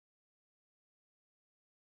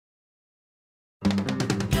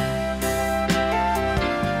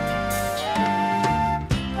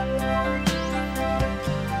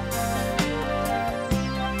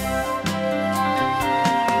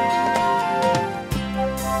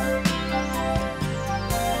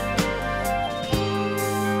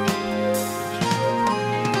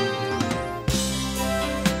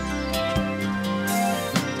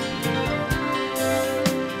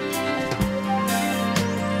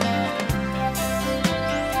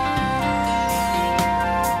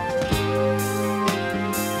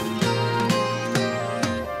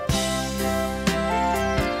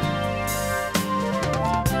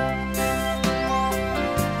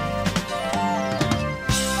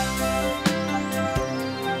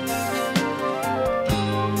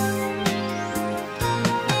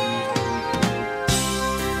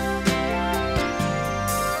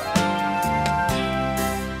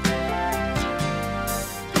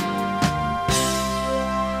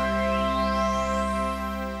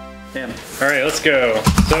Damn. All right, let's go.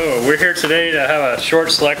 So we're here today to have a short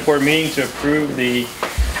select board meeting to approve the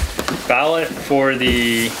ballot for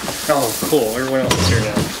the, oh cool, everyone else is here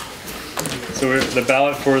now. So the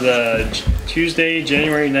ballot for the Tuesday,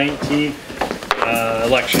 January 19th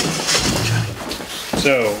election.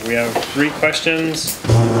 So we have 3 questions.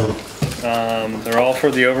 They're all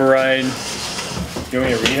for the override. You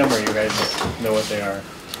want me to read them or you guys know what they are?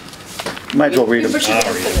 Might as well read them.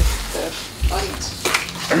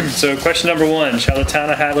 So question number 1, shall the town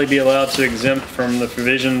of Hadley be allowed to exempt from the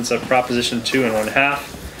provisions of Proposition 2 and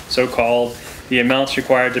 1/2, so-called, the amounts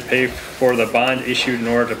required to pay for the bond issued in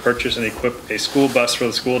order to purchase and equip a school bus for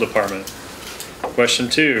the school department? Question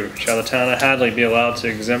 2, shall the town of Hadley be allowed to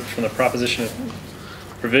exempt from the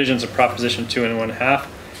provisions of Proposition 2 and 1/2,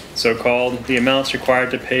 so-called, the amounts required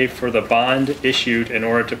to pay for the bond issued in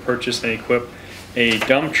order to purchase and equip a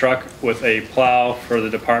dump truck with a plow for the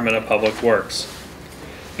Department of Public Works?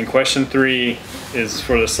 And question 3 is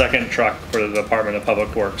for the second truck for the Department of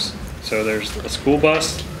Public Works. So there's a school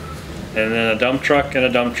bus, and then a dump truck and a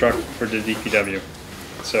dump truck for the DPW.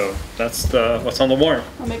 So that's what's on the warrant.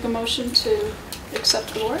 I'll make a motion to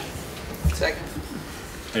accept the warrant. Second.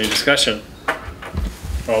 Any discussion?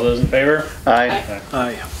 All those in favor? Aye.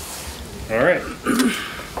 Aye. All right.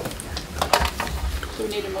 Do we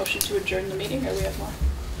need a motion to adjourn the meeting, or we have more?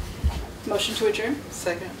 Motion to adjourn?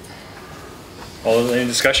 Second. Any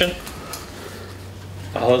discussion?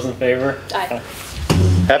 All those in favor? Aye.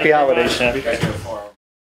 Happy holidays. Happy